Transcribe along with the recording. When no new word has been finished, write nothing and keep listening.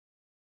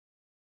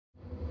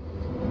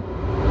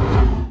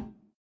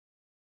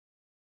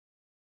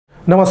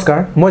নমস্কাৰ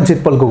মই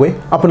জিতপল গগৈ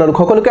আপোনালোক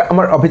সকলোকে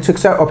আমাৰ অভিত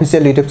শিক্ষা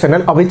অফিচিয়েল ইউটিউব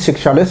চেনেল অভিত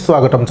শিক্ষালৈ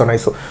স্বাগতম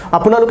জনাইছো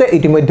আপোনালোকে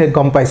ইতিমধ্যে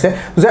গম পাইছে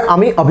যে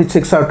আমি অভিত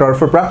শিক্ষাৰ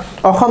তৰফৰ পৰা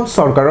অসম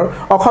চৰকাৰৰ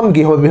অসম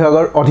গৃহ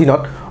বিভাগৰ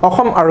অধীনত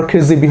অসম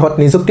আৰক্ষীৰ যি বৃহৎ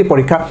নিযুক্তি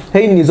পৰীক্ষা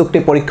সেই নিযুক্তি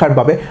পৰীক্ষাৰ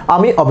বাবে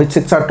আমি অভিত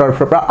শিক্ষাৰ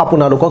তৰফৰ পৰা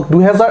আপোনালোকক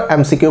 2000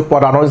 MCQ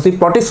প্ৰদানৰ যি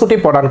প্ৰতিশ্ৰুতি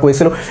প্ৰদান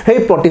কৰিছিল সেই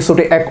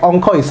প্ৰতিশ্ৰুতি এক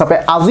অংশ হিচাপে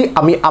আজি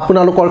আমি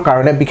আপোনালোকৰ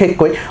কাৰণে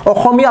বিশেষকৈ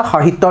অসমীয়া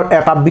সাহিত্যৰ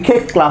এটা বিশেষ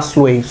ক্লাছ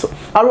লৈ আহিছো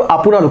আৰু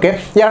আপোনালোকে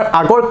ইয়াৰ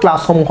আগৰ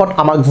ক্লাছসমূহত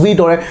আমাক যি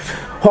দৰে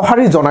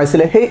সহাৰি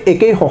জনাইছিলে সেই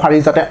একেই সহাৰি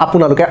যাতে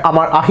আপোনালোকে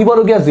আমাৰ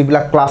আহিবলগীয়া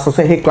যিবিলাক ক্লাছ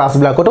আছে সেই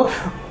ক্লাছবিলাকতো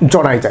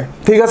জনাই যায়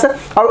ঠিক আছে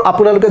আৰু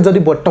আপোনালোকে যদি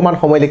বৰ্তমান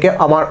সময়লৈকে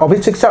আমাৰ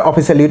অভিত শিক্ষাৰ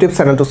অফিচিয়েল ইউটিউব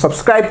চেনেলটো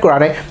সাবস্ক্ৰাইব কৰা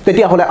নাই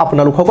তেতিয়া হলে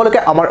আপোনালোক সকলোকে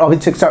আমাৰ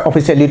অভিত শিক্ষাৰ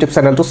অফিচিয়েল ইউটিউব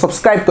চেনেলটো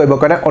সাবস্ক্ৰাইব কৰিব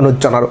কাৰণে অনুৰোধ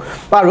জনাৰো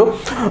আৰু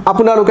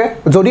আপোনালোকে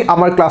যদি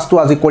আমাৰ ক্লাছটো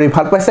আজি কৰি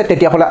ভাল পাইছে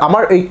তেতিয়া হলে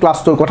আমাৰ এই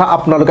ক্লাছটোৰ কথা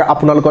আপোনালোকে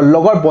আপোনালোকৰ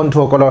লগৰ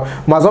বন্ধুসকলৰ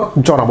মাজত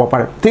জনাব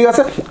পাৰে ঠিক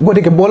আছে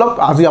গতিকে বলক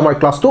আজি আমাৰ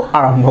ক্লাছটো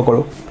আৰম্ভ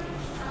কৰো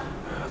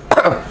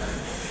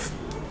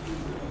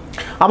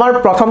আমাৰ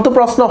প্ৰথমটো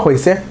প্ৰশ্ন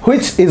হৈছে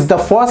which is the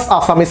first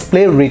Assamese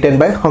play written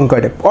by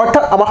Sankardeva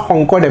অৰ্থাৎ আমাৰ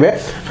শংকৰদেৱে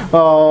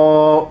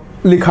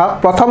লিখা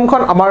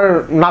প্ৰথমখন আমাৰ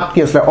নাট কি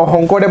আছিল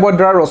শংকৰদেৱৰ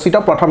দ্বাৰা ৰচিত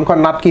প্ৰথমখন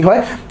নাট কি হয়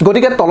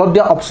গতিকে তলত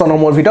দিয়া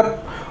অপচনসমূহৰ ভিতৰত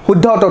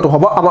শুদ্ধ উত্তৰটো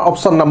হ'ব আমাৰ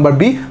অপচন নম্বৰ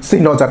বি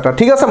চিহ্নযাত্ৰা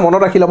ঠিক আছে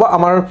মনত ৰাখি ল'ব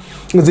আমাৰ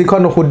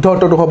যিখন শুদ্ধ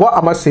উত্তৰটো হ'ব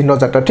আমাৰ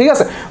চিহ্নযাত্ৰা ঠিক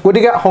আছে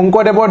গতিকে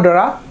শংকৰদেৱৰ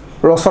দ্বাৰা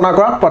ৰচনা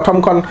কৰা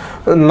প্ৰথমখন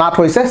নাট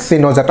হৈছে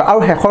চিহ্নযাত্ৰা আৰু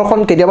হেখৰখন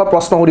কেতিয়াবা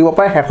প্ৰশ্ন সুধিব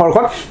পাৰে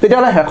হেখৰখন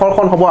তেতিয়ালে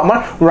হেখৰখন হ'ব আমাৰ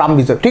ৰাম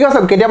বিজয় ঠিক আছে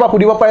কেতিয়াবা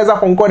সুধিব পাৰে যে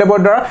শংকৰদেৱৰ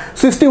দ্বাৰা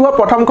সৃষ্টি হোৱা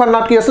প্ৰথমখন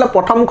নাট কি আছিল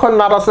প্ৰথমখন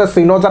নাট আছিল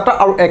চিহ্নযাত্ৰা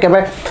আৰু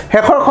একেবাৰে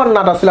হেখৰখন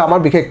নাট আছিল আমাৰ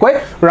বিশেষকৈ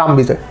ৰাম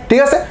বিজয়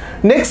ঠিক আছে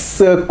next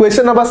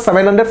question number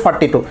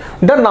 742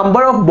 the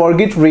number of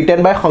Borgeets written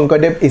by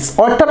Sankardeva is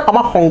অৰ্থাৎ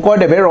আমাৰ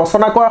শংকৰদেৱে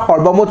ৰচনা কৰা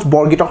সৰ্বমুঠ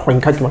বৰগীতৰ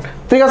সংখ্যা কিমান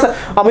ঠিক আছে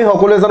আমি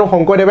সকলোৱে জানো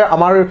শংকৰদেৱে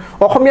আমাৰ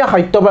অসমীয়া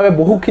সাহিত্যৰ বাবে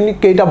বহুখিনি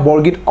কেইটা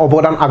বৰগীত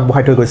অৱদান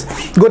আগবঢ়াই থৈ গৈছে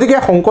গতিকে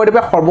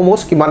শংকৰদেৱে সৰ্বমুঠ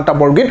কিমানটা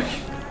বৰগীত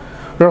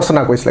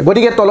ৰচনা কৰিছিল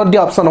গতিকে তলত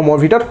দিয়া অপচনসমূহৰ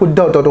ভিতৰত শুদ্ধ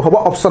উত্তৰটো হ'ব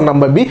অপচন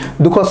নম্বৰ বি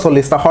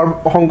 240টা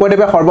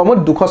শংকৰদেৱে সৰ্বমুঠ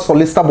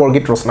 240টা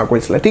বৰগীত ৰচনা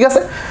কৰিছিল ঠিক আছে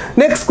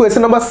next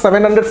question number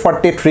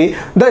 743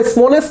 the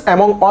smallest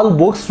among all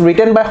books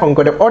written by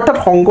Sankardeva অৰ্থাৎ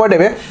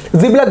শংকৰদেৱে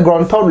যিবিলাক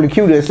গ্ৰন্থ লিখি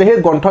উলিয়াইছিল সেই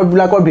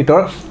গ্ৰন্থবিলাকৰ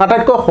ভিতৰত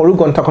আটাইতকৈ সৰু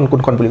গ্ৰন্থখন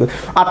কোনখন বুলি কৈছে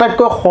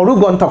আটাইতকৈ সৰু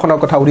গ্ৰন্থখনৰ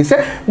কথা উঠিছে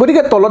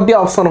গতিকে তলত দিয়া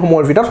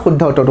অপচনসমূহৰ ভিতৰত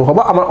শুদ্ধ উত্তৰটো হ'ব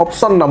আমাৰ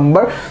অপচন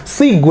নম্বৰ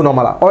সি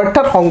গুণমালা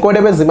অৰ্থাৎ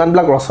শংকৰদেৱে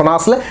যিমানবিলাক ৰচনা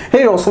আছিল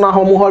সেই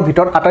ৰচনাসমূহৰ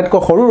ভিতৰত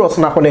আটাইতকৈ সৰু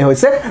ৰচনা কোনে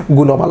হৈছে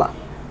Gunamala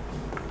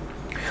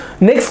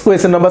Next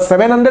question number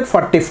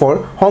 744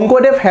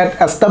 Sankardeva had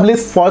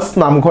established first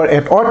namghar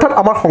at অৰ্থাৎ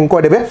আমাৰ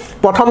শংকৰদেৱে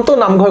প্ৰথমটো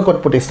নামঘৰ ক'ত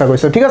প্ৰতিষ্ঠা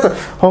কৰিছে ঠিক আছে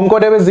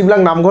শংকৰদেৱে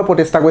যিবিলাক নামঘৰ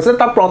প্ৰতিষ্ঠা কৰিছে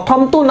তাৰ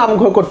প্ৰথমটো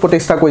নামঘৰ ক'ত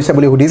প্ৰতিষ্ঠা কৰিছে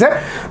বুলি সুধিছে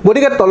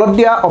গতিকে তলত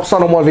দিয়া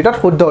অপচনসমূহৰ ভিতৰত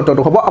শুদ্ধ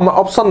উত্তৰটো হ'ব আমাৰ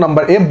অপচন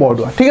নম্বৰ এ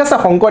বৰদোৱা ঠিক আছে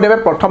শংকৰদেৱে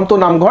প্ৰথমটো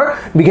নামঘৰ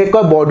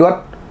বিশেষকৈ বৰদোৱাত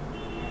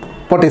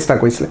প্ৰতিষ্ঠা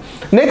কৰিছিল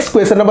next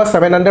question number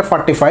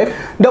 745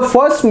 the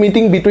first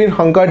meeting between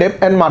Sankardeva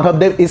and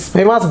Madhavdev is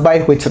famous by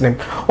which name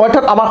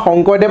অৰ্থাৎ আমাৰ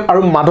শংকৰদেৱ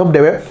আৰু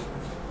মাধৱদেৱে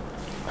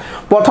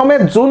প্ৰথমে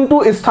যোনটো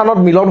স্থানত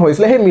মিলন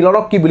হৈছিল সেই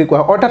মিলনক কি বুলি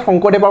কোৱা অৰ্থাৎ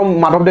শংকৰদেৱ আৰু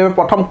মাধৱদেৱে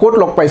প্ৰথম কোট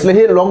লগ পাইছিল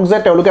সেই লগ যে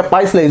তেওঁলোকে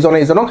পাইছিল ইজনে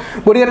ইজনক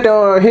গতিকে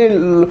সেই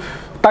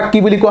তাক কি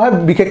বুলি কোৱা হয়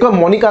বিশেষকৈ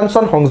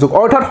মণিকাঞ্চন সংযোগ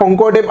অৰ্থাৎ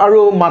শংকৰদেৱ আৰু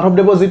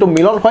মাধৱদেৱৰ যিটো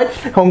মিলন হয়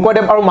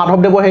শংকৰদেৱ আৰু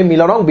মাধৱদেৱৰ সেই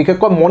মিলনক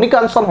বিশেষকৈ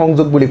মণিকাঞ্চন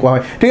সংযোগ বুলি কোৱা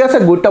হয় ঠিক আছে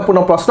গুৰুত্বপূৰ্ণ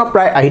প্ৰশ্ন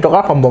প্ৰায় আহি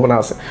টকাৰ সম্ভাৱনা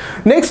আছে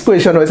নেক্সট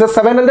কোৱেশ্চন হৈছে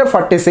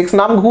 746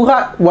 নামঘোষা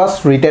was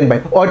written by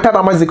অৰ্থাৎ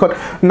আমাৰ যিখন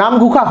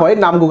নামঘোষা হয়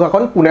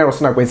নামঘোষাখন কোনে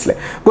ৰচনা কৰিছিল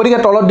গতিকে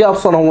তলত দিয়া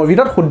অপচনসমূহৰ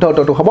ভিতৰত শুদ্ধ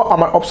উত্তৰটো হ'ব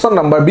আমাৰ অপচন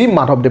নম্বৰ বি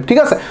মাধৱদেৱ ঠিক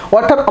আছে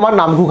অৰ্থাৎ আমাৰ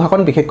নামঘোষাখন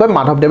বিশেষকৈ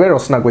মাধৱদেৱে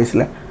ৰচনা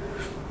কৰিছিল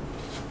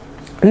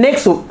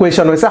Next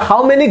question হৈছে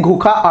how many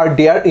Ghosha are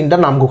there in the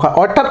Namghosha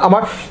অৰ্থাৎ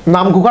আমাৰ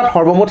নামঘোষাত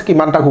সৰ্বমুঠ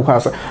কিমানটা ঘোষা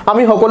আছে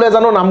আমি সকলোৱে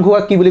জানো নামঘোষা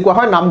কি বুলি কোৱা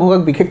হয়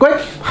নামঘোষাক বিশেষকৈ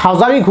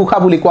হাজাৰী ঘোষা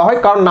বুলি কোৱা হয়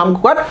কাৰণ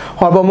নামঘোষাত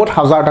সৰ্বমুঠ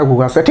 1000টা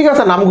ঘোষা আছে ঠিক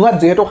আছে নামঘোষাত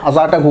যেহেতু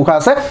 1000টা ঘোষা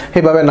আছে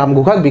সেইবাবে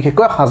নামঘোষাক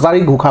বিশেষকৈ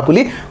হাজাৰী ঘোষা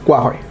বুলি কোৱা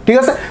হয় ঠিক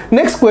আছে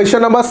next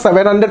question number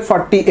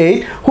 748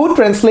 who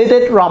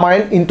translated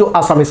Ramayana into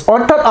Assamese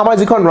অৰ্থাৎ আমাৰ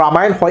যিখন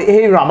ৰামায়ণ হয়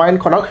এই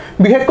ৰামায়ণখনক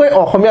বিশেষকৈ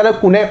অসমীয়ালৈ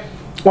কোনে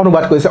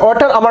অনুবাদ কৰিছে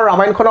অৰ্থাৎ আমাৰ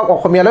ৰামায়ণখনক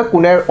অসমীয়ালৈ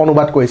কোনে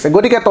অনুবাদ কৰিছে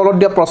গতিকে তলত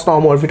দিয়া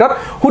প্ৰশ্নসমূহৰ ভিতৰত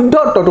শুদ্ধ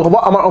উত্তৰটো হ'ব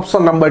আমাৰ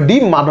option number D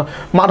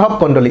Madhav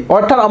Kandali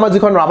অৰ্থাৎ আমাৰ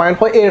যিখন ৰামায়ণ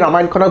হয় এই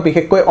ৰামায়ণখনক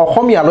বিশেষকৈ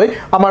অসমীয়ালৈ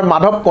আমাৰ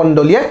মাধৱ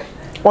কণ্ডলীয়ে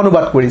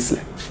অনুবাদ কৰিছিল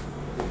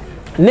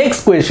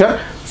next question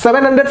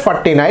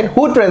 749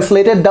 who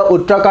translated the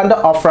Uttarakhand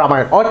of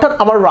Ramayana অৰ্থাৎ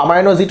আমাৰ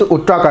ৰামায়ণৰ যিটো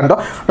উত্তৰাখণ্ড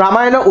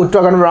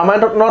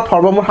ৰামায়ণত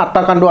সৰ্বমুঠ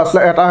 7টা কাণ্ড আছিল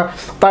এটা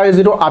তাৰ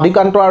যিটো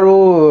আদিকাণ্ড আৰু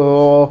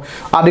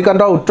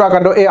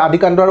উত্তৰাখণ্ড এই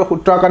আদিকাণ্ড আৰু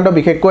উত্তৰাখণ্ড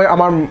বিশেষকৈ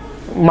আমাৰ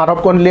মাধৱ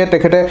কণ্ডলীয়ে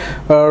তেখেতে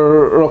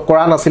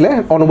কৰা নাছিলে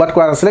অনুবাদ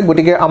কৰা নাছিলে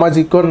গতিকে আমাৰ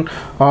যিখন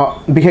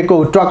বিশেষকৈ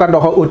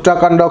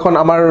উত্তৰাখণ্ডখন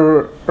আমাৰ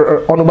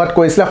অনুবাদ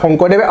কৰিছিল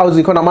শংকৰদেৱে আৰু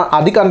যিখন আমাৰ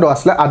আদিকাণ্ড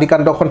আছিল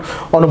আদিকাণ্ডখন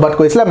অনুবাদ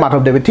কৰিছিল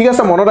মাধৱদেৱে ঠিক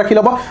আছে মনত ৰাখি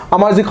ল'ব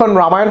আমাৰ যিখন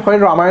ৰামায়ণ হয়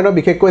ৰামায়ণৰ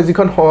বিশেষকৈ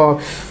যিখন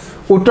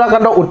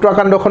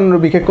উত্তৰাখণ্ডখন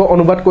বিশেষকৈ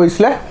অনুবাদ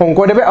কৰিছিলে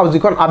শংকৰদেৱে আৰু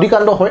যিখন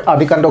আদিকাণ্ড হয়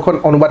আদিকাণ্ডখন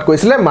অনুবাদ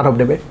কৰিছিলে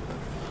মাধৱদেৱে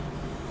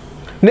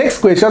Next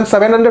question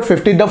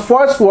 750 the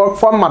first work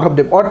from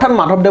Madhavdev অৰ্থাৎ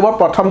মাধৱদেৱৰ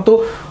প্ৰথমটো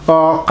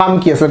কাম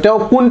কি আছিল তেওঁ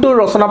কোনটো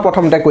ৰচনা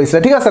প্ৰথমতে কৰিছিল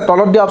ঠিক আছে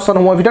তলত দিয়া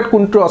অপচনসমূহৰ ভিতৰত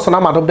কোনটো ৰচনা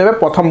মাধৱদেৱে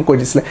প্ৰথম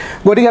কৰিছিল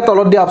গতিকে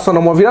তলত দিয়া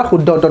অপচনসমূহৰ ভিতৰত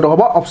শুদ্ধ উত্তৰটো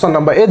হ'ব অপচন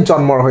নম্বৰ এ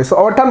জন্মৰ হৈছে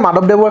অৰ্থাৎ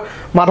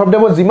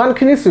মাধৱদেৱৰ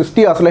যিমানখিনি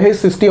সৃষ্টি আছিল সেই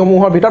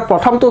সৃষ্টিসমূহৰ ভিতৰত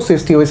প্ৰথমটো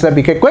সৃষ্টি হৈছিল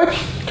বিশেষকৈ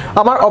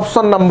আমাৰ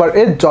অপচন নম্বৰ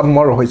এ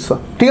জন্মৰ হৈছে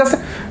ঠিক আছে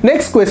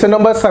next question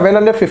number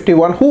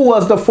 751 who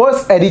was the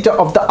first editor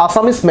of the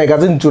Assamese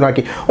magazine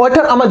Junaki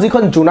অৰ্থাৎ আমাৰ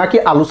যিখন জোনাকী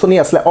আলোচনী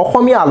আছিল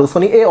অসমীয়া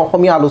আলোচনী এই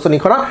অসমীয়া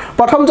আলোচনীখনৰ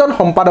প্ৰথমজন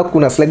সম্পাদক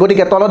কোন আছিল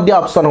গতিকে তলত দিয়া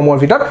অপচনসমূহৰ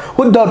ভিতৰত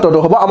শুদ্ধ উত্তৰটো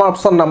হ'ব আমাৰ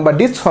option number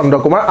D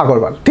Chandra Kumar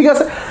Agarwal ঠিক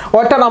আছে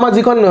অৰ্থাৎ আমাৰ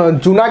যিখন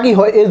জোনাকী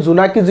হয় এই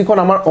জোনাকী যিখন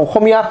আমাৰ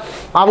অসমীয়া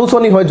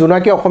আলোচনী হয়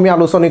জোনাকী অসমীয়া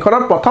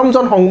আলোচনীখনৰ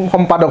প্ৰথমজন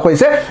সম্পাদক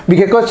হৈছে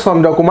বিশেষকৈ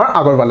চন্দ্ৰকুমাৰ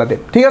আগৰৱালাদেৱ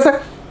ঠিক আছে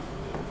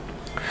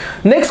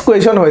Next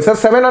question hoise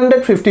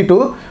 752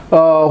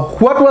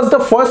 what was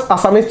the first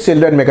Assamese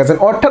children magazine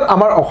অর্থাৎ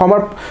আমাৰ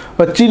অসমৰ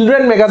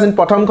children magazine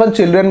প্ৰথমখন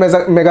children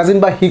magazine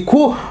বা শিশু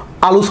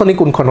আলোচনী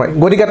কোনখন হয়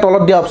গতিকে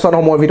তলত দিয়া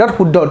অপচনসমূহৰ ভিতৰত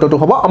শুদ্ধ উত্তৰটো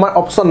হ'ব আমাৰ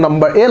অপচন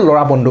নম্বৰ এ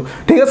লৰা বন্ধু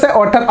ঠিক আছে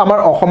অৰ্থাৎ আমাৰ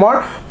অসমৰ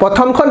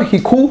প্ৰথমখন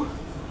শিশু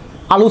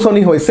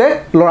আলোচনী হৈছে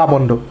লৰা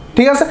বন্ধু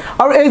ঠিক আছে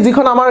আৰু এই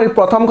যিখন আমাৰ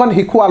প্ৰথমখন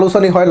শিশু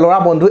আলোচনী হয় লৰা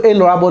বন্ধু এই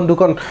লৰা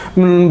বন্ধুখন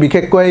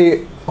বিশেষকৈ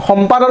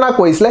সম্পাদনা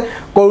কৰিছিল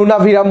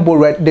কৰুণাভিৰাম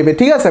বৰুৱাদেৱে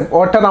ঠিক আছে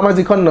অৰ্থাৎ আমাৰ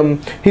যিখন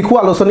শিশু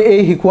আলোচনী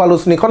এই শিশু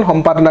আলোচনীখন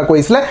সম্পাদনা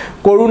কৰিছিল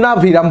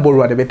কৰুণাভিৰাম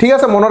বৰুৱাদেৱে ঠিক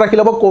আছে মনত ৰাখি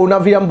ল'ব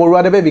কৰুণাভিৰাম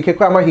বৰুৱাদেৱে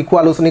বিশেষকৈ আমাৰ শিশু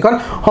আলোচনীখন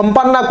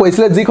সম্পাদনা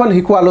কৰিছিল যিখন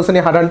শিশু আলোচনী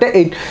সাধাৰণতে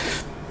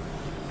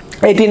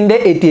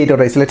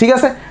 1888 হৈছিল ঠিক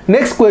আছে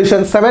next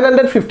question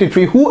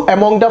 753 who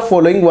among the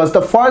following was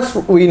the first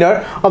winner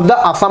of the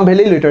Assam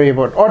Valley Literary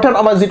Award অৰ্থাৎ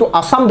আমাৰ যেটো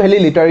Assam Valley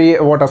Literary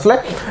Award আছিল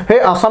হে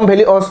Assam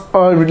Valley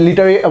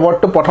Literary Award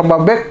to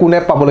প্ৰথমভাৱে কোনে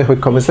পাবলৈ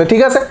সক্ষম হৈছিল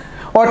ঠিক আছে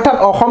অৰ্থাৎ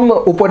অসম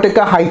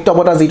উপত্যকা সাহিত্য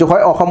বঁটা যেটো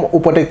হয় অসম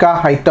উপত্যকা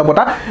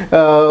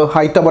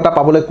সাহিত্য বঁটা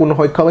পাবলৈ কোন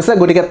সক্ষম হৈছে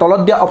গতিকে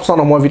তলত দিয়া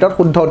অপচনসমূহৰ ভিতৰত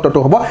শুদ্ধ উত্তৰটো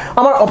হ'ব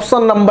আমাৰ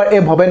অপচন নম্বৰ এ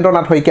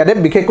ভবেন্দ্ৰনাথ শইকীয়াদেৱ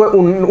বিশেষকৈ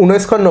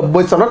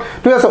 1990 চনত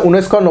ঠিক আছে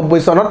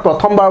 1990 চনত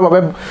প্ৰথমবাৰৰ বাবে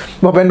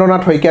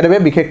ভবেন্দ্ৰনাথ শইকীয়াদেৱে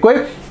বিশেষকৈ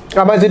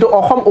আমাৰ যেটো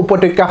অসম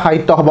উপত্যকা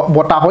সাহিত্য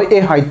বঁটা হয়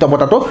এই সাহিত্য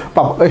বঁটাটো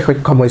পাবলৈ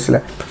সক্ষম হৈছিল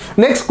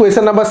Next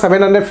question number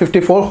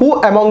 754 who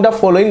among the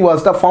following was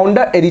the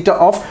founder editor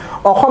of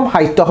Assam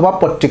সাহিত্য সভা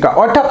পত্ৰিকা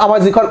অৰ্থাৎ আমাৰ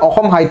যিখন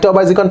অসম সাহিত্য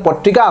সভা যিখন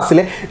পত্ৰিকা আছিল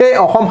এই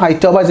অসম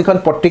সাহিত্য সভা যিখন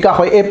পত্ৰিকা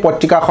হয় এই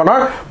পত্ৰিকাখনৰ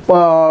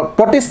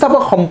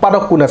প্ৰতিষ্ঠাপক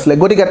সম্পাদক কোন আছিল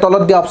গতিকে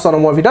তলত দিয়া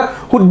অপচনসমূহৰ ভিতৰত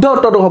শুদ্ধ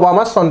উত্তৰটো হ'ব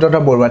আমাৰ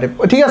চন্দ্ৰধৰ বৰুৱাদেৱ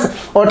ঠিক আছে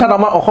অৰ্থাৎ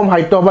আমাৰ অসম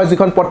সাহিত্য সভা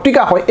যিখন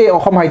পত্ৰিকা হয় এই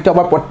অসম সাহিত্য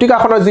সভা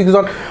পত্ৰিকাখনৰ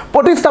যিজন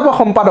প্ৰতিষ্ঠাপক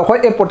সম্পাদক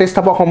হয় এই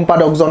প্ৰতিষ্ঠাপক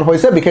সম্পাদকজন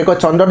হৈছে বিশেষকৈ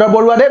চন্দ্ৰধৰ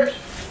বৰুৱাদেৱ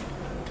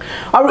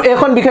আৰু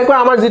এখন বিশেষকৈ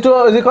আমাৰ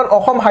যিখন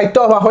অসম সাহিত্য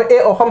সভা হয়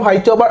এই অসম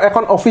সাহিত্য সভাৰ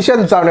এখন অফিচিয়েল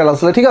জাৰ্নেল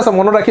আছিল ঠিক আছে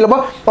মনত ৰাখি ল'ব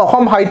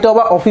অসম সাহিত্য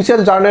সভা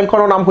অফিচিয়েল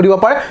জাৰ্নেলখনৰ নাম সুধিব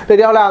পাৰে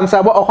তেতিয়া হলে আনসাৰ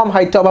হ'ব অসম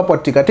সাহিত্য সভা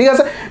পত্ৰিকা ঠিক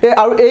আছে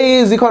আৰু এই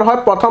যিখন হয়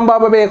প্ৰথমবাৰৰ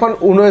বাবে এখন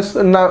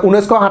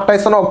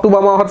 1927 চনৰ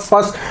অক্টোবৰ মাহত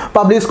ফাৰ্ষ্ট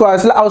পাবলিশ কৰা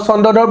হৈছিল আৰু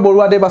চন্দ্ৰধৰ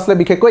বৰুৱাদেৱ আছিল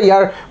বিশেষকৈ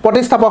ইয়াৰ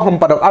প্ৰতিষ্ঠাপক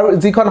সম্পাদক আৰু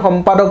যিখন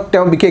সম্পাদক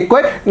তেওঁ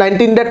বিশেষকৈ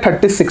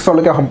 1936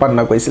 লৈকে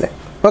সম্পাদনা কৰিছিল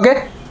okay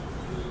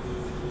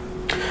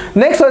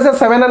Next was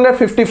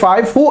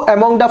 755 who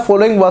among the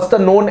following was the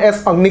known as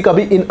Agni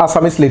Kavi in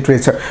Assamese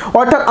literature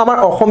অৰ্থাৎ আমাৰ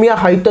অসমীয়া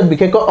সাহিত্যত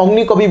বিশেষকৈ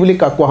অগ্নি কবি বুলি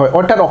কোৱা হয়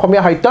অৰ্থাৎ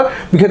অসমীয়া সাহিত্যত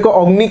বিশেষকৈ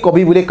অগ্নি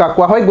কবি বুলি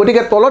কোৱা হয়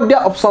গতিকে তলত দিয়া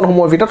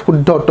অপচনসমূহৰ ভিতৰত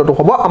শুদ্ধ উত্তৰটো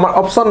হ'ব আমাৰ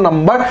অপচন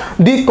নম্বৰ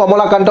ডি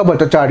কমলাকান্ত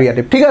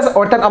ভট্টাচাৰ্যদেৱ ঠিক আছে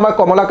অৰ্থাৎ আমাৰ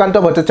কমলাকান্ত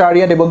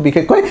ভট্টাচাৰ্যদেৱক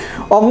বিশেষকৈ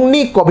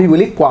অগ্নি কবি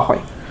বুলি কোৱা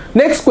হয়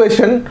Next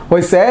question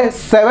hoise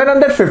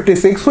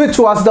 756 which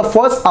was the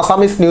first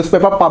Assamese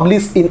newspaper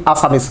published in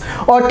Assamese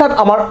অৰ্থাৎ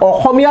আমাৰ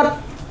অসমীয়াত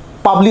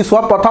পাবলিশ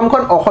হোৱা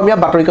প্ৰথমখন অসমীয়া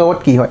বাতৰি কাকত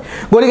কি হয়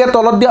গতিকে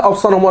তলত দিয়া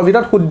অপচনসমূহৰ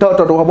ভিতৰত শুদ্ধ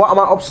উত্তৰটো হ'ব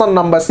আমাৰ অপচন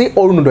নম্বৰ সি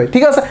অৰুণোদয়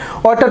ঠিক আছে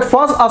অৰ্থাৎ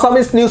first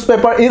Assamese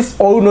newspaper is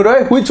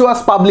Orunodoi which was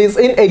published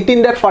in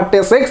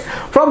 1846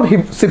 from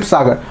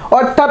Sivasagar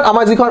অৰ্থাৎ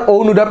আমাৰ যিখন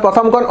অৰুণোদয়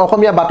প্ৰথমখন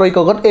অসমীয়া বাতৰি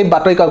কাকত এই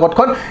বাতৰি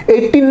কাকতখন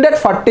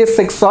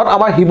 1846 চনত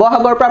আমাৰ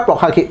শিৱসাগৰৰ পৰা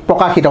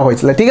প্ৰকাশিত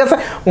হৈছিল ঠিক আছে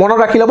মনত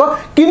ৰাখি ল'ব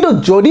কিন্তু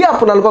যদি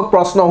আপোনালোকক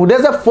প্ৰশ্ন সুধে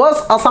যে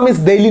ফাৰ্ষ্ট আসামিজ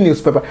ডেইলি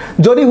নিউজপেপাৰ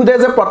যদি সুধে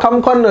যে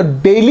প্ৰথমখন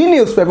daily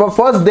newspaper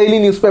first daily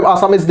newspaper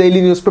Assamese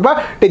daily newspaper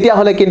তেতিয়া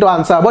হলে কিন্তু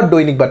আনসাৰ হ'ব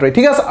দৈনিক বাতৰি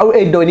ঠিক আছে আৰু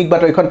এই দৈনিক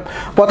বাতৰিখন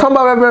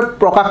প্ৰথমবাৰৰ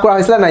প্ৰকাশ কৰা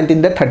হৈছিল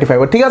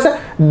 1935 ঠিক আছে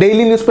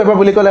ডেইলি নিউজপেপাৰ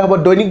বুলি ক'লে হ'ব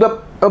দৈনিক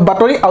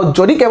বাতৰি আৰু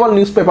যদি কেৱল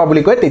নিউজপেপাৰ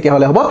বুলি কয় তেতিয়া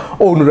হলে হ'ব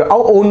অৰুণোদয়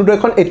আৰু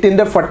অৰুণোদয়খন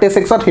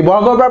 1846 ত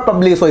শিৱসাগৰৰ পৰা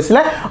পাবলিশ হৈছিল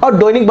আৰু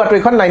দৈনিক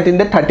বাতৰিখন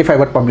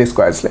 1935 ত পাবলিশ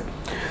কৰা হৈছিল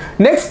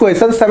Next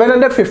question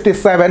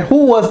 757 who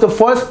was the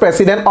first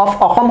president of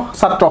Assam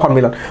Chhatra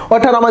Sanmilon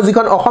অৰ্থাৎ আমাৰ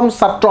যিখন অসম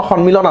ছাত্ৰ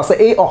সন্মিলন আছে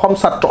এই অসম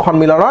ছাত্ৰ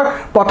সন্মিলনৰ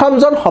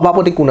প্ৰথমজন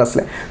সভাপতি কোন আছিল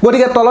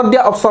গতিকে তলত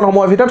দিয়া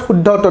অপচনসমূহৰ ভিতৰত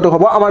শুদ্ধ উত্তৰটো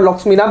হ'ব আমাৰ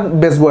লক্ষ্মীনাথ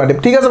বেজবৰুৱাদেৱ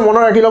ঠিক আছে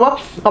মনত ৰাখি ল'ব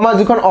আমাৰ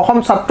যিখন অসম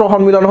ছাত্ৰ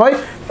সন্মিলন হয়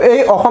এই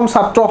অসম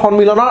ছাত্ৰ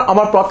সন্মিলনৰ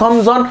আমাৰ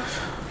প্ৰথমজন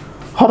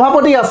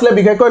সভাপতি আসলে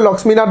বিশেষকৈ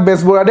লক্ষ্মীনাথ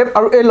বেজবৰুৱাদেৱ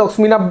আৰু এই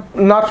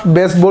লক্ষ্মীনাথ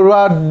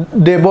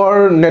বেজবৰুৱাদেৱৰ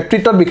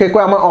নেতৃত্বত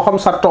বিশেষকৈ আমাৰ অসম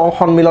ছাত্ৰ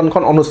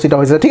সন্মিলনখন অনুষ্ঠিত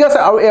হৈছিল ঠিক আছে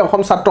আৰু এই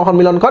অসম ছাত্ৰ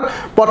সন্মিলনখন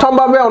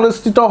প্ৰথমভাৱে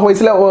অনুষ্ঠিত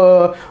হৈছিল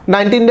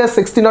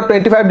 1916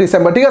 25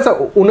 ডিসেম্বৰ ঠিক আছে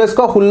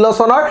 1916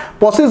 চনৰ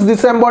 25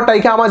 ডিসেম্বৰ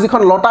তাৰিখে আমাৰ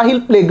যিখন লতাহিল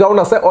প্লেগ্ৰাউণ্ড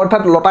আছে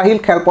অৰ্থাৎ লতাহিল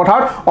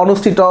খেলপথাৰ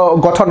অনুষ্ঠিত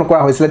গঠন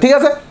কৰা হৈছিল ঠিক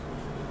আছে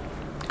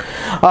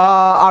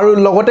আৰু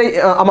লগতে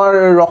আমাৰ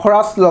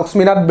ৰখৰাজ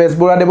লক্ষ্মীনাথ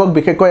বেজবৰুৱাদেৱক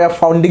বিশেষকৈ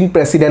ফাউণ্ডিং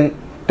প্ৰেসিডেন্ট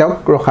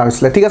তেওঁক ৰখা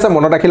হৈছিল ঠিক আছে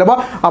মনত ৰাখি লবা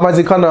আমাৰ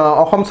যিখন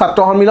অসম ছাত্ৰ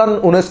সন্মিলন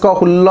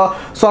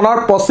 1916 চনৰ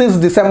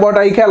 25 ডিসেম্বৰ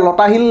তাৰিখে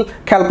লতাহিল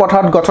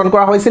খেলপথাৰত গঠন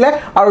কৰা হৈছিল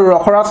আৰু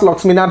ৰখৰাজ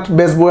লক্ষ্মীনাথ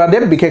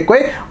বেজবৰুৱাদেৱ বিশেষকৈ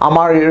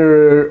আমাৰ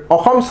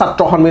অসম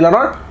ছাত্ৰ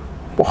সন্মিলনৰ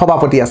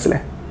সভাপতি আছিল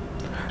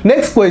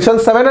Next question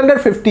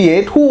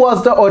 758 who was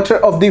the author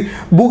of the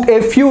book A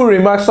Few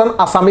Remarks on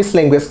Assamese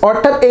Language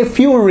অৰ্থাৎ A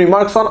Few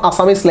Remarks on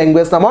Assamese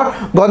Language নামৰ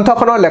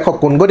গ্ৰন্থখনৰ লেখক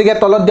কোন গতিকে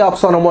তলত দিয়া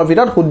অপচনসমূহৰ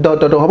ভিতৰত শুদ্ধ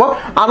উত্তৰটো হ'ব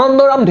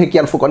আনন্দৰাম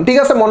ঢেকিয়াল ফুকন ঠিক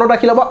আছে মনত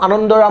ৰাখি ল'ব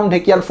আনন্দৰাম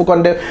ঢেকিয়াল ফুকন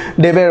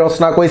দেৱে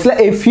ৰচনা কৰিছিল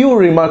A Few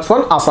Remarks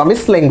on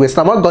Assamese Language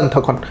নামৰ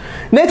গ্ৰন্থখন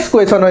Next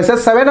question হৈছে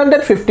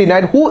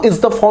 759 who is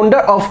the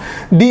founder of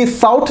the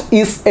South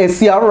East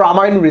Asia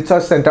Ramayana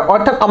Research Center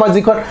অৰ্থাৎ আমাৰ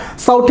যিখন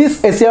South East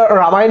Asia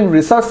Ramayana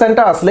Research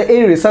Center আছিল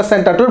এই ৰিসাৰ্চ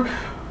সেন্টাৰটোৰ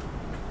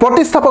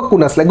প্ৰতিষ্ঠাপক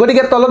কোন আছিল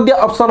গতিকে তলত দিয়া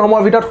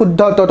অপচনসমূহৰ ভিতৰত শুদ্ধ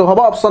উত্তৰটো হ'ব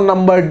option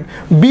number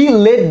be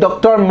late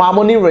doctor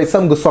Mamoni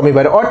Raisom Goswami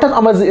বাইদেউ অৰ্থাৎ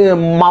আমাৰ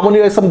মামনি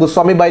ৰয়ছম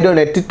গোস্বামী বাইদেউৰ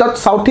নেতৃত্বত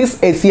south east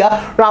Asia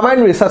Ramayana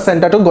research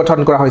সেন্টাৰটো গঠন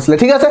কৰা হৈছিল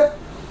ঠিক আছে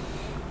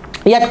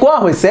ইয়াত কোৱা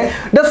হৈছে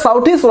the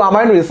South East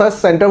Ramayana Research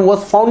Center was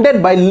founded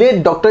by late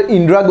Dr.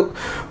 Indra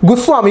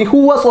Goswami who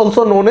was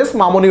also known as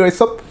Mamoni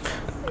Roysam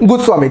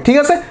Goswami ঠিক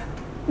আছে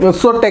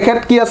সো তেখেত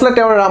কি আছিল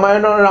তেওঁৰ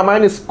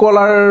ৰামায়ণ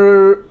স্কলাৰ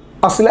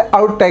আসলে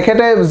আৰু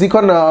তেখেতে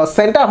যিখন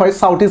সেন্টাৰ হয়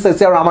south east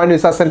Asia Ramayana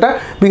research centre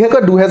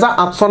বিশেষকৈ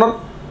 2008 চনত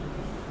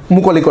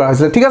মুকলি কৰা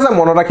হৈছিল ঠিক আছে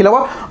মনত ৰাখি লব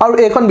আৰু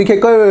এইখন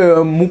বিশেষকৈ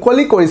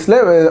মুকলি কৰিছিল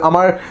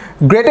আমাৰ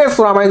greatest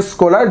Ramayana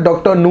scholar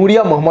doctor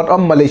Nuria Mohammad of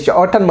Malaysia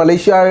অৰ্থাৎ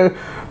মালয়েছিয়াৰ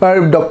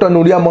ডক্টৰ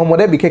নুৰিয়া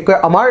মহম্মদে বিশেষকৈ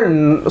আমাৰ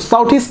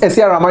south east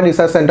Asia Ramayana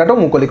research সেন্টাৰটো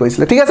মুকলি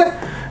কৰিছিল ঠিক আছে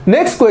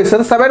Next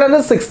question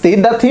 760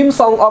 the theme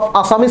song of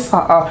Assam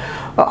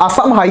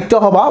Sahitya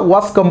Sabha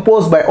was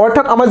composed by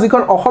অৰ্থাৎ আমাৰ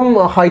যিখন অসম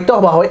সাহিত্য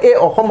সভা হয় এই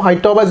অসম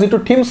সাহিত্য সভা যিটো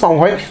থিম সং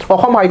হয়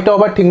অসম সাহিত্য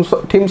সভাৰ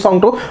থিম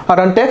সংটো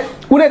সাধাৰণতে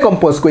কোনে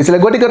কম্পোজ কৰিছিল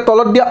গতিকে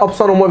তলত দিয়া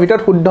অপচনসমূহৰ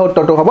ভিতৰত শুদ্ধ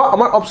উত্তৰটো হ'ব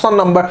আমাৰ অপচন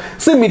নম্বৰ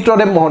সি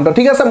মিত্ৰদেৱ মহন্ত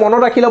ঠিক আছে মনত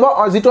ৰাখি ল'ব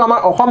যিটো আমাৰ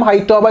অসম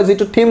সাহিত্য সভাৰ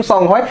যিটো থিম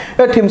সং হয়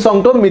এই থিম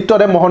সংটো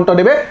মিত্ৰদেৱ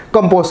মহন্তদেৱে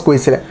কম্পোজ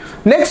কৰিছিল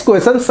Next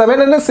question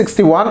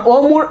 761 O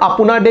মোৰ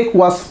আপোনাৰ দেশ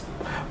was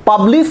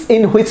published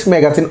in which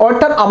magazine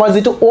অৰ্থাৎ আমাৰ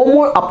যেটো ও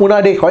মোৰ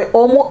আপোনাৰ দেশ হয়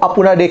ও মোৰ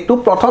আপোনাৰ দেশটো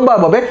প্ৰথমবাৰ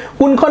বাবে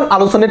কোনখন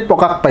আলোচনীত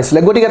প্ৰকাশ পাইছিল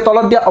গতিকে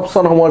তলত দিয়া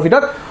অপচনসমূহৰ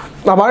ভিতৰত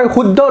আমাৰ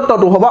শুদ্ধ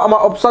উত্তৰটো হ'ব আমাৰ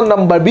অপচন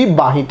নম্বৰ বি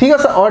বাহি ঠিক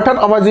আছে অৰ্থাৎ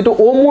আমাৰ যেটো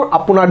ও মোৰ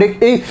আপোনাৰ দেশ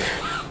এই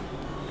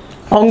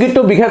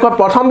সংগীতটো বিশেষকৈ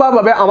প্ৰথমবাৰ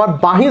বাবে আমাৰ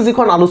বাহি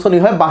যিখন আলোচনী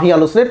হয় বাহি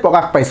আলোচনীত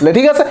প্ৰকাশ পাইছিল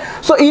ঠিক আছে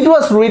সো ইট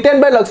ওয়াজ ৰিটেন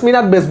বাই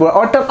লক্ষ্মীনাথ বেজবৰুৱা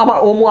অৰ্থাৎ আমাৰ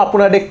ও মোৰ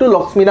আপোনাৰ দেশটো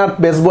লক্ষ্মীনাথ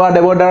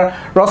বেজবৰুৱাদেৱৰ দ্বাৰা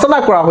ৰচনা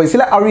কৰা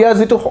হৈছিল আৰু ইয়াৰ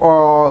যেটো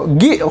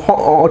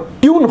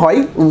টিউন হয়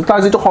তাৰ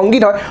যেটো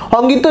সংগীত হয়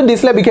সংগীতটো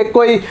দিছিলে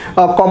বিশেষকৈ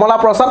কমলা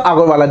প্ৰসাদ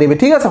আগৰৱালা দেৱে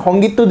ঠিক আছে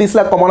সংগীতটো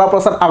দিছিলে কমলা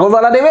প্ৰসাদ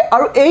আগৰৱালা দেৱে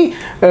আৰু এই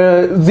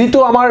যেটো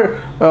আমাৰ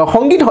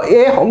সংগীত হয়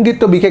এই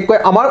সংগীতটো বিশেষকৈ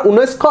আমাৰ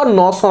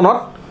 1909 চনত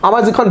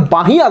আমাৰ যিখন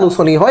বাহি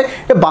আলোচনী হয়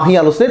এই বাহি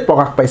আলোচনীত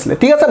প্ৰকাশ পাইছিল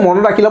ঠিক আছে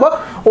মনত ৰাখি ল'ব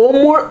ও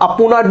মোৰ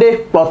আপোনাৰ দেশ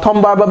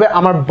প্ৰথমবাৰ বাবে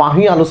আমাৰ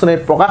বাহি আলোচনীত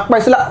প্ৰকাশ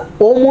পাইছিল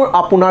ও মোৰ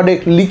আপোনাৰ দেশ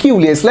লিখি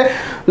উলিয়াইছিল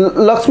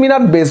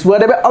লক্ষ্মীনাথ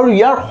বেজবৰুৱাদেৱে আৰু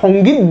ইয়াৰ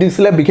সংগীত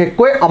দিছিল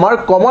বিশেষকৈ আমাৰ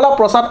কমলা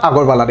প্ৰসাদ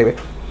আগৰৱালা দেৱে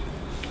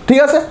ঠিক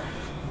আছে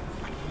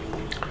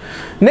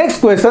Next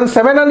question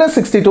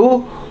 762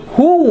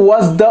 Who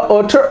was the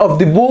author of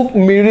the book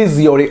Miri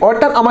Ziori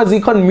অৰ্থাৎ আমাৰ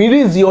যিখন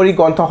মিৰি জিয়ৰি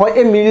গ্ৰন্থ হয়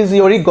এই মিৰি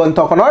জিয়ৰি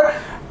গ্ৰন্থখনৰ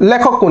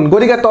লেখক কোন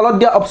গতিকে তলত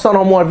দিয়া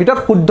অপচনসমূহৰ ভিতৰত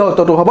শুদ্ধ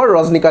উত্তৰটো হ'ব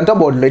ৰজনীকান্ত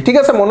বৰদলৈ ঠিক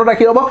আছে মনত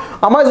ৰাখি ল'ব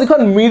আমাৰ যিখন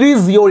মিৰি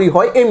জিয়ৰি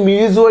হয় এই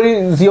মিৰি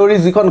জিয়ৰি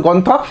যিখন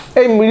গ্ৰন্থ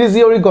এই মিৰি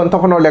জিয়ৰি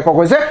গ্ৰন্থখনৰ লেখক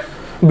হৈছে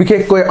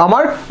বিশেষকৈ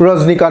আমাৰ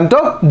Rajanikanta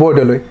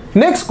Bordoloi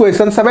Next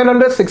question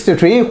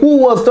 763 Who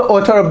was the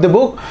author of the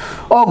book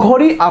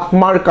অঘৰী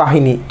আত্মাৰ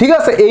কাহিনী ঠিক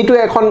আছে এইটো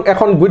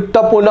এখন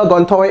গুৰুত্বপূৰ্ণ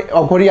গ্ৰন্থ হয়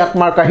অঘৰী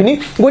আত্মাৰ কাহিনী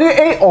গতিকে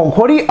এই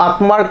অঘৰী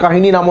আত্মাৰ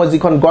কাহিনী নামৰ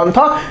যিখন গ্ৰন্থ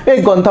এই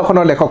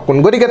গ্ৰন্থখনৰ লেখক কোন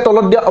গতিকে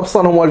তলত দিয়া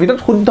অপচনসমূহৰ ভিতৰত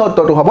শুদ্ধ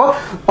উত্তৰটো হ'ব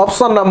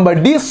option number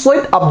D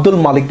Syed Abdul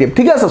Malik দেৱ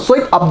ঠিক আছে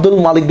সৈয়দ আব্দুল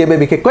মালিক দেৱে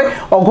বিশেষকৈ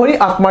অঘৰী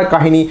আত্মাৰ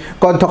কাহিনী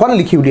গ্ৰন্থখন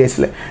লিখি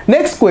উলিয়াইছিল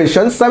Next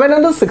question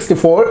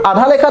 764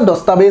 আধা লেখা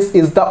দস্তাবেজ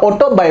ইজ দা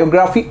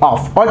অটোবায়োগ্ৰাফি অফ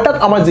অৰ্থাৎ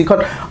আমাৰ যিখন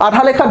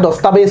আধা লেখা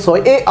দস্তাবেজ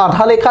হয় এই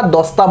আধা লেখা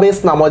দস্তাবেজ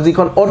নামৰ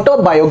যিখন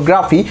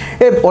অটোবায়োগ্ৰাফি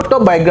এই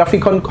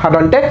অটোবায়োগ্ৰাফিখন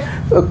সাধাৰণতে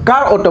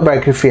কাৰ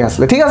অটোবায়োগ্ৰাফি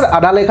আছিল ঠিক আছে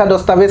আধা লেখা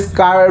দস্তাবেজ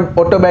কাৰ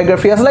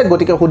অটোবায়োগ্ৰাফি আছিল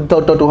গতিকে শুদ্ধ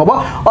উত্তৰটো হ'ব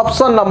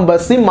অপচন নম্বৰ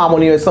সি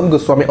মামনি ৰয়ছম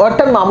গোস্বামী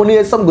অৰ্থাৎ মামনি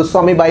ৰয়ছম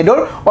গোস্বামী বাইদেউৰ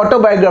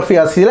অটোবায়োগ্ৰাফি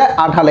আছিল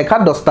আধা লেখা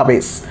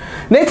দস্তাবেজ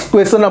Next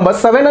question number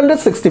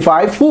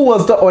 765 Who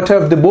was the author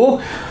of the book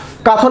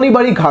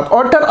কাথনিবাৰী ঘাট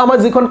অৰ্থাৎ আমাৰ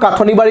যিখন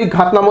কাথনিবাৰী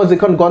ঘাট নামৰ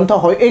যিখন গ্ৰন্থ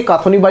হয় এই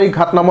কাথনিবাৰী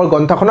ঘাট নামৰ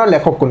গ্ৰন্থখনৰ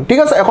লেখক কোন ঠিক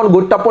আছে এখন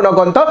গুৰুত্বপূৰ্ণ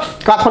গ্ৰন্থ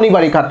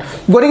কাথনিবাৰী ঘাট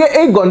গতিকে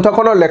এই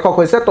গ্ৰন্থখনৰ লেখক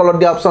হৈছে তলত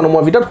দিয়া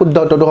অপচনসমূহৰ ভিতৰত শুদ্ধ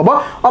উত্তৰটো হ'ব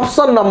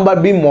অপচন নম্বৰ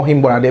বি মহিম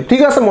বৰাদেৱ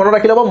ঠিক আছে মনত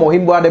ৰাখি ল'ব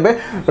মহিম বৰাদেৱে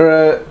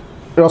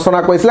ৰচনা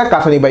কৰিছিল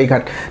কাথনিবাৰী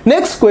ঘাট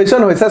নেক্সট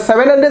কোৱেশ্চন হৈছে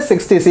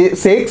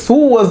 766 who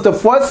was the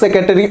first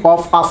secretary of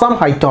Assam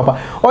সাহিত্য সভা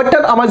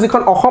অৰ্থাৎ আমাৰ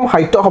যিখন অসম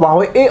সাহিত্য সভা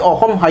হয় এই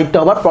অসম সাহিত্য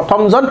সভাৰ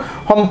প্ৰথমজন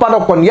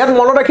সম্পাদক কোন ইয়াত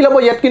মনত ৰাখি ল'ব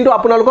ইয়াত কিন্তু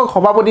আপোনালোকক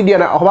সভাপতি দিয়া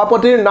নাই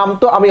সভাপতিৰ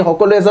নামটো আমি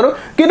সকলোৱে জানো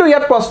কিন্তু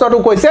ইয়াত প্ৰশ্নটো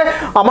কৈছে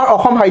আমাৰ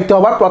অসম সাহিত্য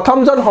সভাৰ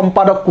প্ৰথমজন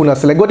সম্পাদক কোন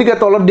আছিল গতিকে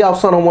তলত দিয়া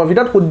অপচনসমূহৰ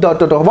ভিতৰত শুদ্ধ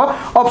উত্তৰটো হ'ব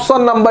অপচন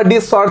নম্বৰ ডি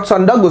শৰৎ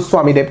চন্দ্ৰ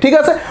গোস্বামীদেৱ ঠিক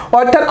আছে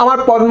অৰ্থাৎ আমাৰ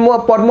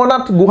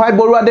পদ্মনাথ গোহাঁই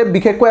বৰুৱাদেৱ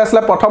বিশেষকৈ আছিল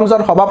প্ৰথমজন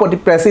সভাপতি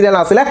প্ৰেসিডেন্ট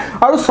আছিলে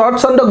আৰু শৰৎ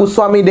চন্দ্ৰ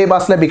গোস্বামীদেৱ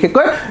আছিলে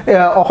বিশেষকৈ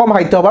অসম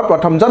সাহিত্য সভাৰ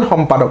প্ৰথমজন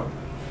সম্পাদক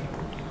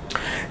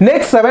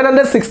Next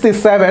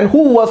 767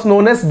 who was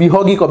known as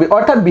বিহগী কবি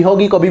অৰ্থাৎ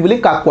বিহগী কবি বুলি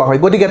কাক কোৱা হয়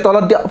গতিকে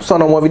তলত দিয়া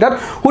অপচনসমূহৰ ভিতৰত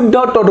শুদ্ধ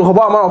উত্তৰটো হ'ব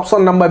আমাৰ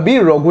অপচন নম্বৰ বি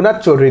ৰঘুনাথ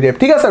চৌধুৰীদেৱ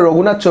ঠিক আছে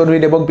ৰঘুনাথ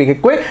চৌধুৰীদেৱক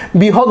বিশেষকৈ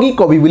বিহগী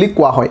কবি বুলি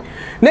কোৱা হয়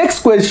Next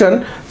question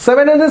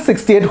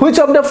 768 which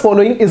of the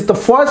following is the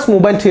first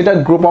mobile theater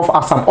group of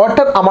Assam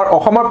অৰ্থাৎ আমাৰ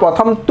অসমৰ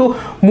প্ৰথমটো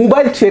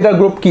মোবাইল থিয়েটাৰ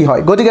গ্ৰুপ কি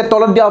হয় গতিকে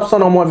তলত দিয়া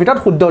অপচনসমূহৰ ভিতৰত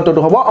শুদ্ধ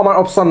উত্তৰটো হ'ব আমাৰ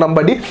option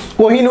number D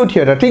Kohinoor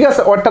theatre ঠিক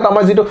আছে অৰ্থাৎ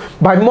আমাৰ যেটো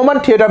ভ্ৰাম্যমান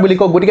থিয়েটাৰ বুলি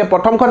কয় গতিকে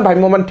প্ৰথমখন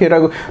ভ্ৰাম্যমান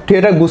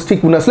থিয়েটাৰ গোষ্ঠী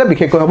কোন আছিল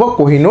বিশেষকৈ হ'ব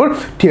Kohinoor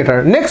theatre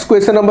next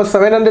question number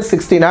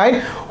 769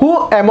 who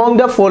among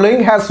the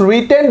following has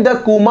written the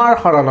Kumar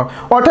হৰণ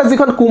অৰ্থাৎ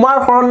যিখন কুমাৰ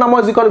হৰণ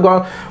নামৰ যিখন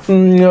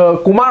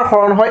কুমাৰ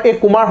হৰণ হয় এই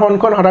কুমাৰ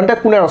হৰণখন সাধাৰণতে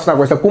কোনে ৰচনা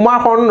কৰিছে কুমাৰ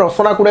হৰণ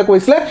ৰচনা কোনে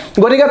কৰিছিল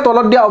গতিকে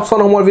তলত দিয়া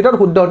অপচনসমূহৰ ভিতৰত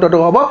শুদ্ধ উত্তৰটো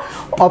হ'ব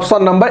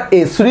অপচন নম্বৰ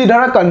এ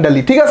শ্ৰীধৰা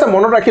কণ্ডলী ঠিক আছে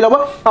মনত ৰাখি ল'ব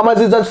আমাৰ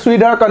যিজন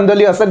শ্ৰীধৰা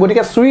কণ্ডলী আছে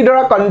গতিকে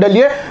শ্ৰীধৰা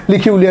কণ্ডলীয়ে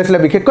লিখি উলিয়াইছিল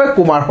বিশেষকৈ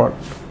কুমাৰ হৰণ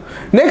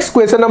Next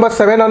question number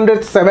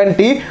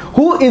 770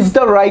 who is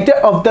the writer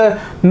of the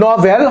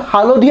novel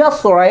হালধীয়া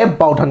চৰায়ে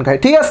বাওধান খায়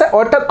ঠিক আছে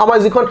অৰ্থাৎ আমাৰ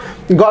যিখন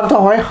গ্ৰন্থ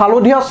হয়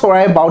হালধীয়া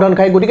চৰায়ে বাওধান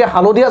খায় গতিকে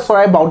হালধীয়া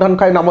চৰায়ে বাওধান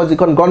খায় নামৰ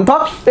যিখন গ্ৰন্থ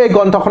এই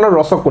গ্ৰন্থখনৰ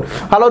ৰচক কোন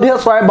হালধীয়া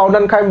চৰায়ে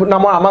বাওধান খায়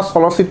নামৰ আমাৰ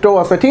চলচ্চিত্ৰও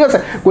আছে ঠিক আছে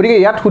গতিকে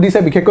ইয়াত সুধিছে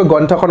বিশেষকৈ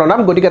গ্ৰন্থখনৰ নাম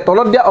গতিকে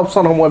তলত দিয়া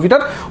অপচনসমূহৰ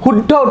ভিতৰত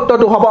শুদ্ধ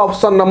উত্তৰটো হ'ব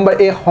অপচন নম্বৰ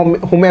এ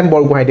হোমেন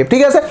বৰগোহাঁইদেৱ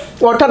ঠিক আছে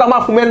অৰ্থাৎ আমাৰ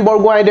হোমেন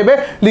বৰগোহাঁইদেৱে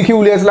লিখি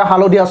উলিয়াইছিল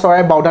হালধীয়া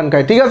চৰায়ে বাওধান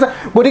খায় ঠিক আছে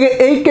গতিকে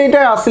এই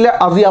কেইটাই আছিল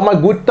আজি আমাৰ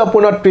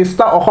গুৰুত্বপূৰ্ণ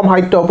 30টা অসম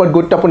সাহিত্যৰ ওপৰত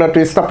গুৰুত্বপূৰ্ণ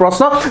 30টা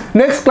প্ৰশ্ন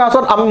নেক্সট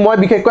ক্লাছত মই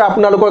বিশেষকৈ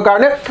আপোনালোকৰ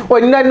কাৰণে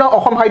অন্যান্য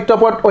অসম সাহিত্যৰ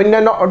ওপৰত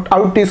অন্যান্য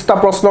আৰু 30টা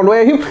প্ৰশ্ন লৈ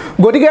আহিম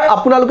গতিকে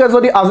আপোনালোকে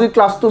যদি আজি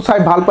ক্লাছটো চাই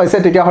ভাল পাইছে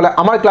তেতিয়া হলে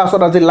আমাৰ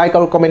ক্লাছত আজি লাইক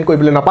আৰু কমেন্ট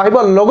কৰিবলৈ নাপাহৰিব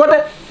লগতে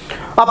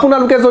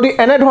আপোনালোকে যদি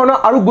এনে ধৰণৰ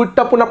আৰু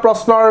গুৰুত্বপূৰ্ণ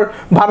প্ৰশ্নৰ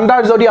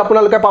ভাণ্ডাৰ যদি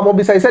আপোনালোকে পাব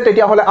বিচাৰিছে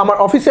তেতিয়া হলে আমাৰ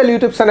অফিচিয়েল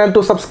ইউটিউব চেনেলটো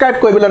সাবস্ক্ৰাইব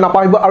কৰিবলৈ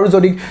নাপাহৰিব আৰু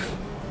যদি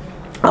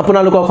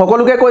আপোনালোকক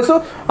সকলোকে কৈছো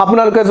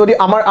আপোনালোকে যদি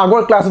আমাৰ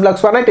আগৰ ক্লাছবিলাক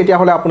চোৱা নাই তেতিয়া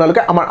হলে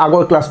আপোনালোকে আমাৰ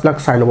আগৰ ক্লাছবিলাক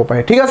চাই ল'ব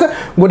পাৰে ঠিক আছে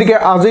গতিকে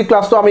আজি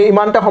ক্লাছটো আমি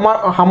ইমানতে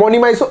সামৰণি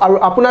মাৰিছো আৰু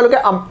আপোনালোকে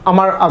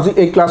আমাৰ আজি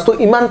এই ক্লাছটো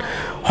ইমান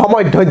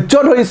সময় ধৈৰ্য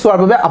ধৰি চোৱাৰ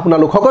বাবে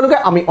আপোনালোক সকলোকে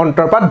আমি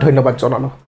অন্তৰপাত ধন্যবাদ জনালো